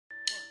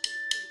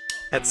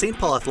At St.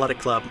 Paul Athletic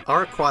Club,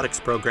 our aquatics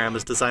program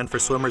is designed for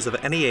swimmers of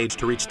any age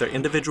to reach their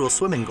individual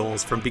swimming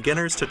goals, from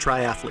beginners to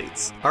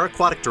triathletes. Our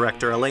aquatic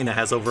director, Elena,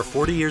 has over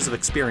 40 years of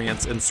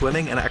experience in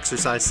swimming and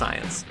exercise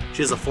science.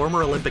 She is a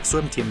former Olympic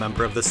swim team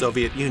member of the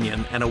Soviet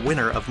Union and a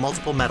winner of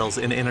multiple medals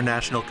in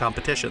international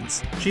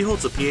competitions. She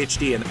holds a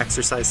PhD in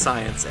exercise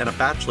science and a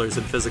bachelor's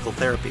in physical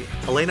therapy.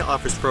 Elena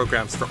offers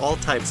programs for all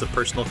types of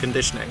personal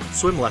conditioning,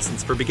 swim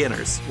lessons for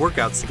beginners,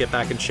 workouts to get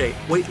back in shape,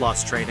 weight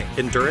loss training,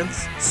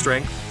 endurance,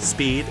 strength,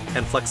 speed,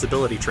 and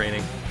flexibility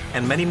training,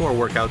 and many more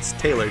workouts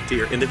tailored to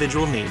your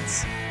individual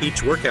needs.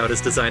 Each workout is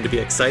designed to be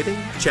exciting,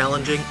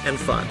 challenging, and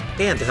fun,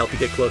 and to help you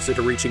get closer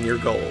to reaching your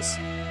goals.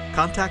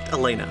 Contact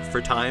Elena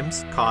for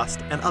times,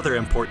 cost, and other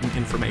important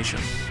information.